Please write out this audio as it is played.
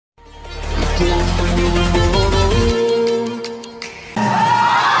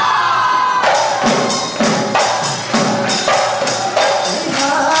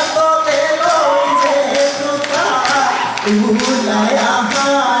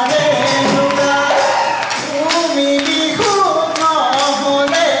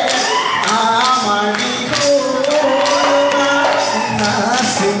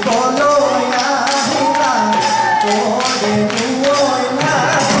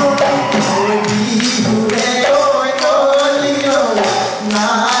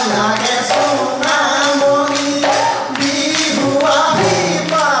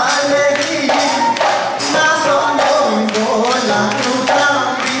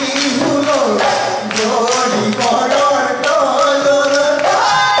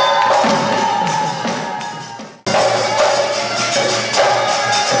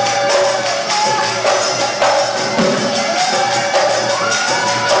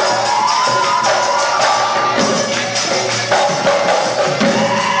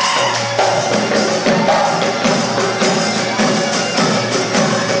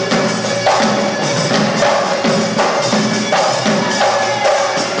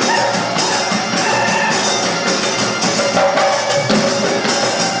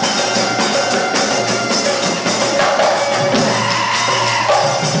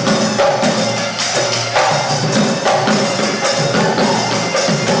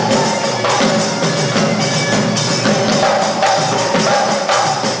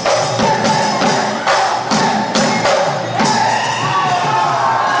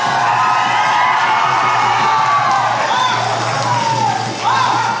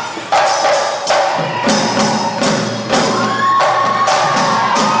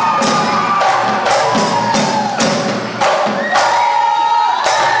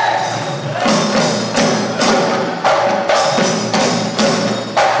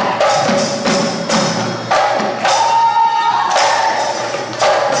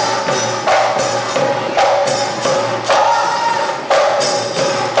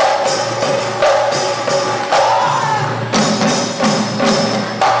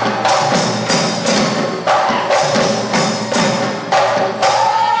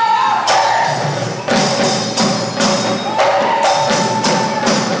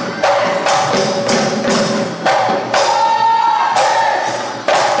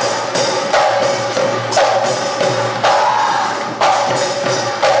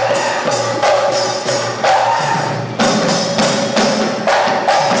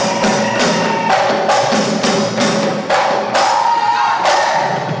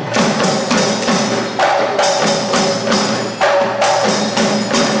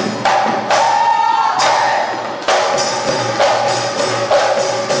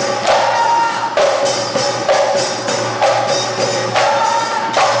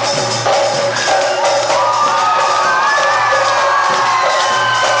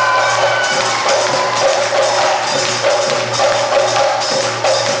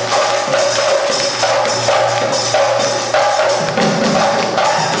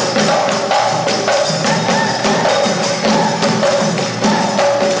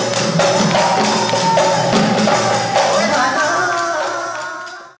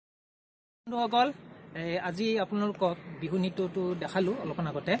আজি আপোনালোকক বিহু নৃত্যটো দেখালো অলপমান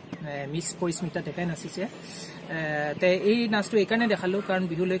আগতে মিছ পৰিস্মিতা দেকাই নাচিছে তে এই নাচটো এইকাৰণে দেখালো কাৰণ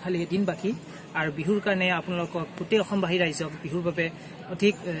বিহুলৈ খালি এদিন বাকি আৰু বিহুৰ কাৰণে আপোনালোকক গোটেই অসমবাসী ৰাইজক বিহুৰ বাবে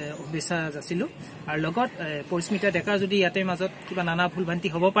অধিক শুভেচ্ছা যাচিলো আৰু লগত পৰিস্মিতা ডেকাৰ যদি ইয়াতে মাজত কিবা নানা ভুল ভ্ৰান্তি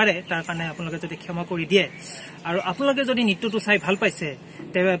হ'ব পাৰে তাৰ কাৰণে আপোনালোকে যদি ক্ষমা কৰি দিয়ে আৰু আপোনালোকে যদি নৃত্যটো চাই ভাল পাইছে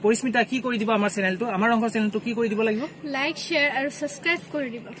তে পৰিস্মিতা কি কৰি দিব আমাৰ চেনেলটো আমাৰ ৰংঘৰ চেনেলটো কি কৰি দিব লাগিব লাইক শেয়াৰ আৰু সাবস্ক্ৰাইব কৰি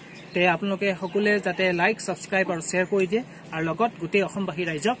দিব তে আপোনালোকে সকলে যাতে লাইক সাবস্ক্ৰাইব আৰু শেয়াৰ কৰি দিয়ে আৰু লগত গোটেই অসমবাসী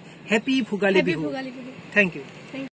ৰাইজক happy Bhogali Bihu thank U